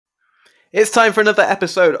It's time for another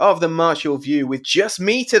episode of The Martial View with just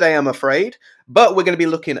me today, I'm afraid. But we're going to be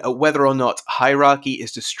looking at whether or not hierarchy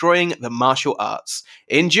is destroying the martial arts.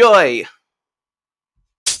 Enjoy!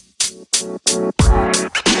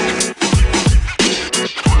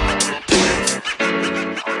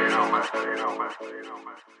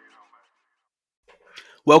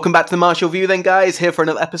 Welcome back to The Martial View then, guys. Here for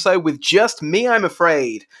another episode with just me, I'm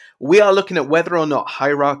afraid. We are looking at whether or not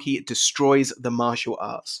hierarchy destroys the martial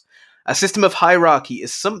arts. A system of hierarchy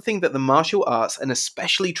is something that the martial arts, and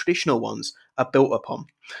especially traditional ones, are built upon.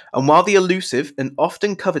 And while the elusive and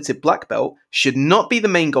often coveted black belt should not be the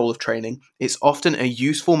main goal of training, it's often a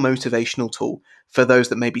useful motivational tool for those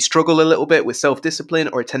that maybe struggle a little bit with self-discipline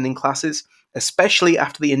or attending classes, especially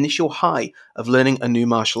after the initial high of learning a new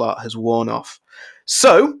martial art has worn off.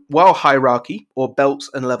 So, while hierarchy, or belts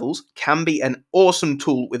and levels, can be an awesome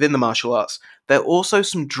tool within the martial arts, there are also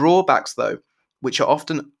some drawbacks, though, which are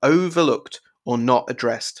often overlooked or not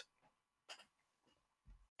addressed.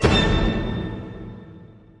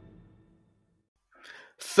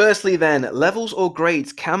 Firstly then, levels or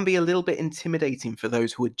grades can be a little bit intimidating for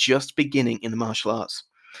those who are just beginning in the martial arts.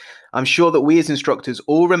 I'm sure that we as instructors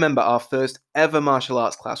all remember our first ever martial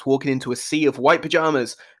arts class walking into a sea of white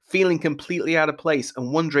pajamas, feeling completely out of place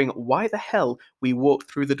and wondering why the hell we walked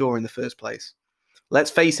through the door in the first place. Let's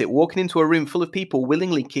face it, walking into a room full of people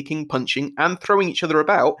willingly kicking, punching, and throwing each other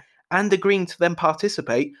about, and agreeing to then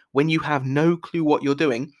participate when you have no clue what you're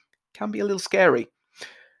doing, can be a little scary.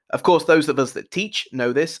 Of course, those of us that teach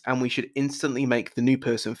know this, and we should instantly make the new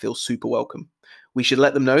person feel super welcome. We should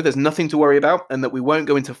let them know there's nothing to worry about, and that we won't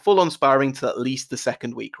go into full-on sparring till at least the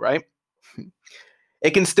second week, right?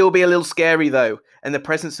 It can still be a little scary though, and the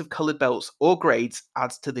presence of coloured belts or grades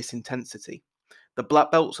adds to this intensity. The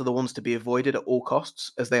black belts are the ones to be avoided at all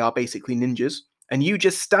costs, as they are basically ninjas, and you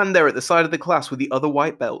just stand there at the side of the class with the other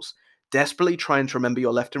white belts, desperately trying to remember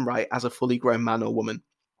your left and right as a fully grown man or woman.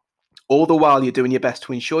 All the while you're doing your best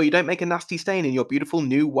to ensure you don't make a nasty stain in your beautiful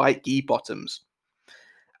new white gi bottoms.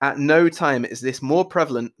 At no time is this more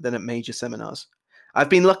prevalent than at major seminars. I've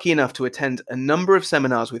been lucky enough to attend a number of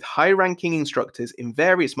seminars with high-ranking instructors in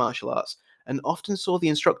various martial arts, and often saw the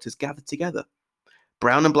instructors gathered together.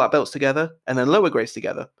 Brown and black belts together, and then lower grades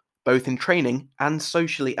together, both in training and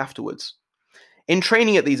socially afterwards. In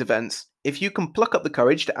training at these events, if you can pluck up the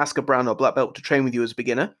courage to ask a brown or black belt to train with you as a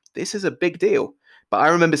beginner, this is a big deal. But I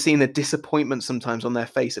remember seeing the disappointment sometimes on their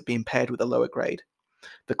face at being paired with a lower grade.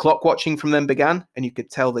 The clock watching from them began, and you could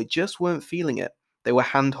tell they just weren't feeling it. They were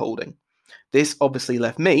hand-holding. This obviously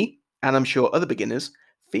left me, and I'm sure other beginners,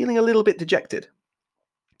 feeling a little bit dejected.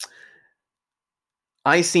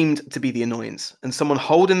 I seemed to be the annoyance, and someone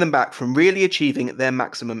holding them back from really achieving their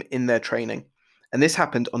maximum in their training. And this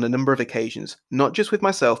happened on a number of occasions, not just with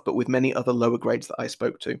myself, but with many other lower grades that I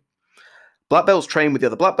spoke to. Black belts train with the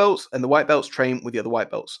other black belts, and the white belts train with the other white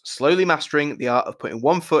belts, slowly mastering the art of putting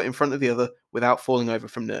one foot in front of the other without falling over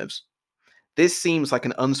from nerves. This seems like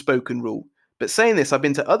an unspoken rule, but saying this, I've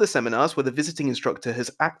been to other seminars where the visiting instructor has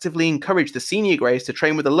actively encouraged the senior grades to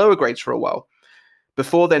train with the lower grades for a while,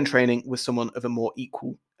 before then training with someone of a more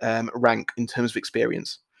equal rank in terms of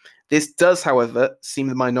experience. This does, however, seem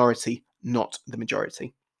the minority, not the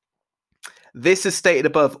majority. This, as stated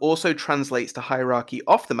above, also translates to hierarchy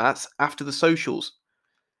off the mats after the socials.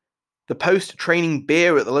 The post-training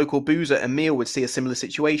beer at the local boozer and meal would see a similar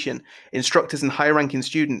situation. Instructors and high-ranking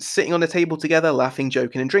students sitting on a table together, laughing,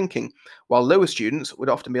 joking, and drinking, while lower students would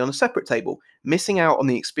often be on a separate table, missing out on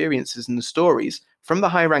the experiences and the stories from the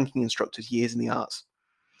high-ranking instructors' years in the arts.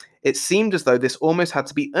 It seemed as though this almost had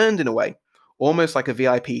to be earned in a way, almost like a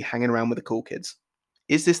VIP hanging around with the cool kids.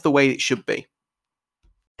 Is this the way it should be?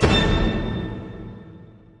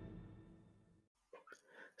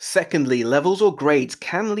 Secondly, levels or grades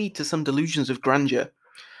can lead to some delusions of grandeur.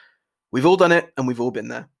 We've all done it, and we've all been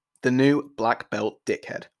there. The new black belt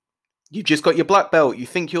dickhead. You've just got your black belt, you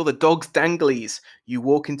think you're the dog's danglies. You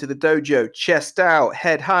walk into the dojo, chest out,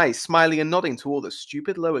 head high, smiling and nodding to all the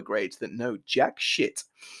stupid lower grades that know jack shit.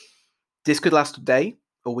 This could last a day,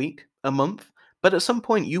 a week, a month, but at some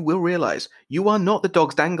point you will realize you are not the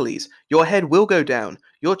dog's danglies. Your head will go down,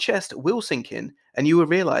 your chest will sink in, and you will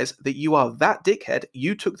realize that you are that dickhead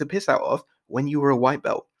you took the piss out of when you were a white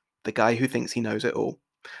belt, the guy who thinks he knows it all.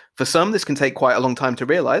 For some, this can take quite a long time to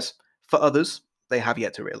realize. For others, they have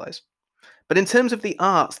yet to realize. But in terms of the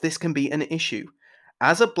arts, this can be an issue.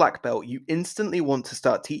 As a black belt, you instantly want to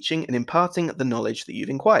start teaching and imparting the knowledge that you've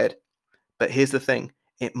acquired. But here's the thing,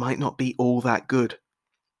 it might not be all that good.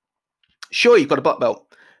 Sure, you've got a black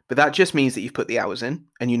belt, but that just means that you've put the hours in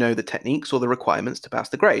and you know the techniques or the requirements to pass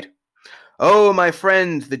the grade. Oh, my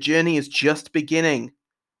friend, the journey is just beginning.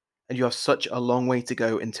 and you have such a long way to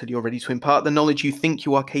go until you're ready to impart the knowledge you think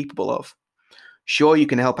you are capable of. Sure, you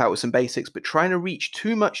can help out with some basics, but trying to reach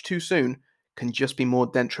too much too soon can just be more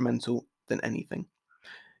detrimental than anything.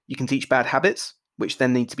 You can teach bad habits, which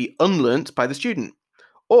then need to be unlearnt by the student.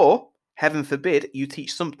 Or, heaven forbid, you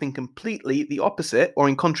teach something completely the opposite or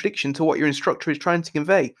in contradiction to what your instructor is trying to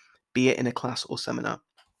convey, be it in a class or seminar.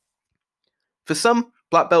 For some,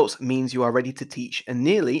 black belts means you are ready to teach and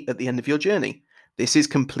nearly at the end of your journey. This is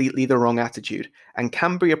completely the wrong attitude and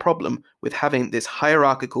can be a problem with having this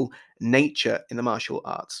hierarchical nature in the martial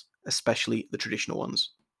arts, especially the traditional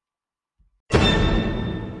ones.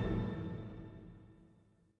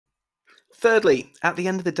 Thirdly, at the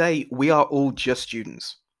end of the day, we are all just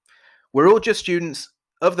students. We're all just students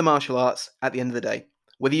of the martial arts at the end of the day.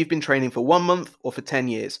 Whether you've been training for 1 month or for 10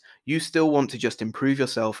 years, you still want to just improve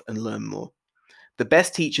yourself and learn more. The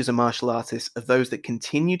best teachers and martial artists are those that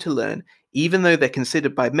continue to learn, even though they're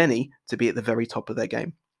considered by many to be at the very top of their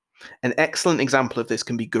game. An excellent example of this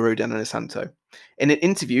can be Guru Danasanto. In an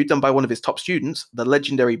interview done by one of his top students, the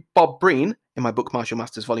legendary Bob Breen, in my book Martial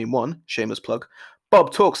Masters Volume 1, shameless plug,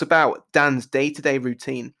 Bob talks about Dan's day-to-day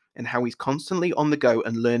routine and how he's constantly on the go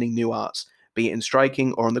and learning new arts, be it in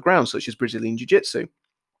striking or on the ground, such as Brazilian Jiu-Jitsu.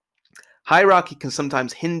 Hierarchy can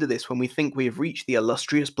sometimes hinder this when we think we have reached the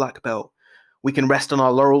illustrious black belt. We can rest on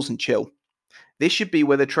our laurels and chill. This should be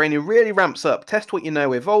where the training really ramps up, test what you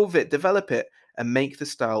know, evolve it, develop it, and make the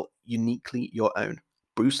style uniquely your own.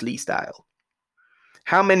 Bruce Lee style.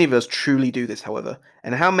 How many of us truly do this, however,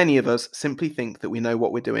 and how many of us simply think that we know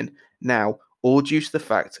what we're doing now, all due to the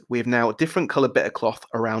fact we have now a different coloured bit of cloth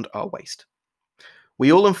around our waist.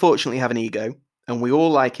 We all unfortunately have an ego, and we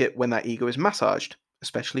all like it when that ego is massaged,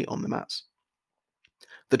 especially on the mats.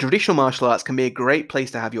 The traditional martial arts can be a great place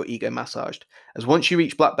to have your ego massaged, as once you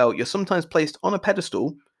reach black belt, you're sometimes placed on a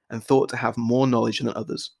pedestal and thought to have more knowledge than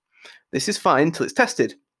others. This is fine till it's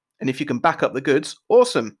tested, and if you can back up the goods,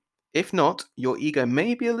 awesome. If not, your ego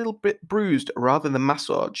may be a little bit bruised rather than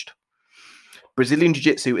massaged. Brazilian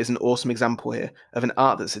Jiu-Jitsu is an awesome example here of an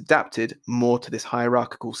art that's adapted more to this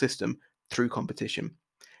hierarchical system through competition.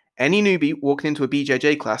 Any newbie walking into a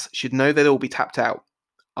BJJ class should know that they'll be tapped out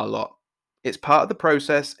a lot. It's part of the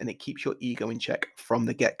process and it keeps your ego in check from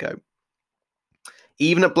the get-go.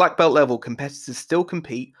 Even at black belt level, competitors still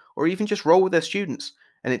compete or even just roll with their students,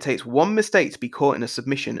 and it takes one mistake to be caught in a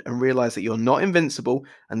submission and realize that you're not invincible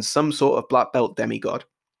and some sort of black belt demigod.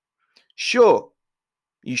 Sure,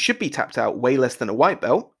 you should be tapped out way less than a white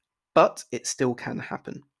belt, but it still can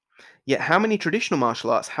happen. Yet how many traditional martial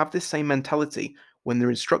arts have this same mentality when their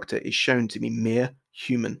instructor is shown to be mere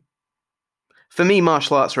human? For me,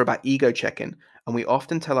 martial arts are about ego checking, and we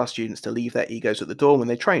often tell our students to leave their egos at the door when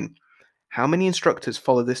they train. How many instructors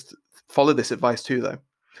follow this advice too, though?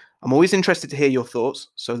 I'm always interested to hear your thoughts,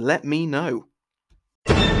 so let me know.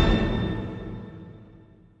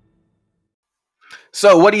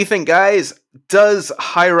 So, what do you think, guys? Does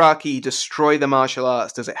hierarchy destroy the martial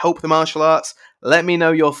arts? Does it help the martial arts? Let me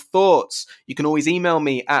know your thoughts. You can always email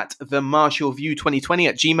me at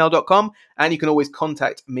themartialview2020@gmail.com, and you can always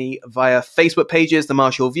contact me via Facebook pages, The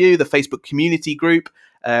Martial View, the Facebook community group,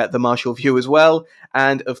 The Martial View as well.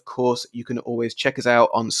 And of course, you can always check us out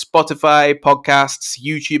on Spotify, podcasts,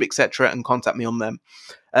 YouTube, etc., and contact me on them.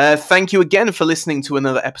 Thank you again for listening to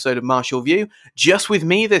another episode of Martial View. Just with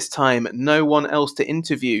me this time, no one else to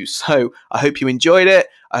interview. So I hope you enjoyed it.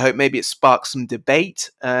 I hope maybe it sparked some debate.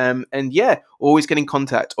 And yeah, always get in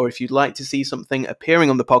contact. Or if you'd like to see something appearing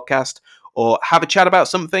on the podcast or have a chat about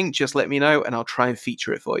something, just let me know and I'll try and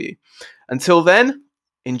feature it for you. Until then,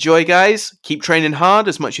 enjoy, guys. Keep training hard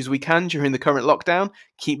as much as we can during the current lockdown.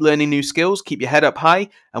 Keep learning new skills. Keep your head up high.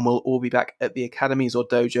 And we'll all be back at the academies or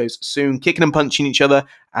dojos soon, kicking and punching each other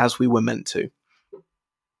as we were meant to.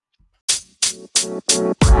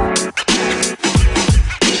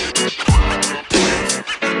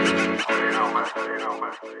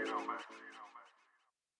 You know, man.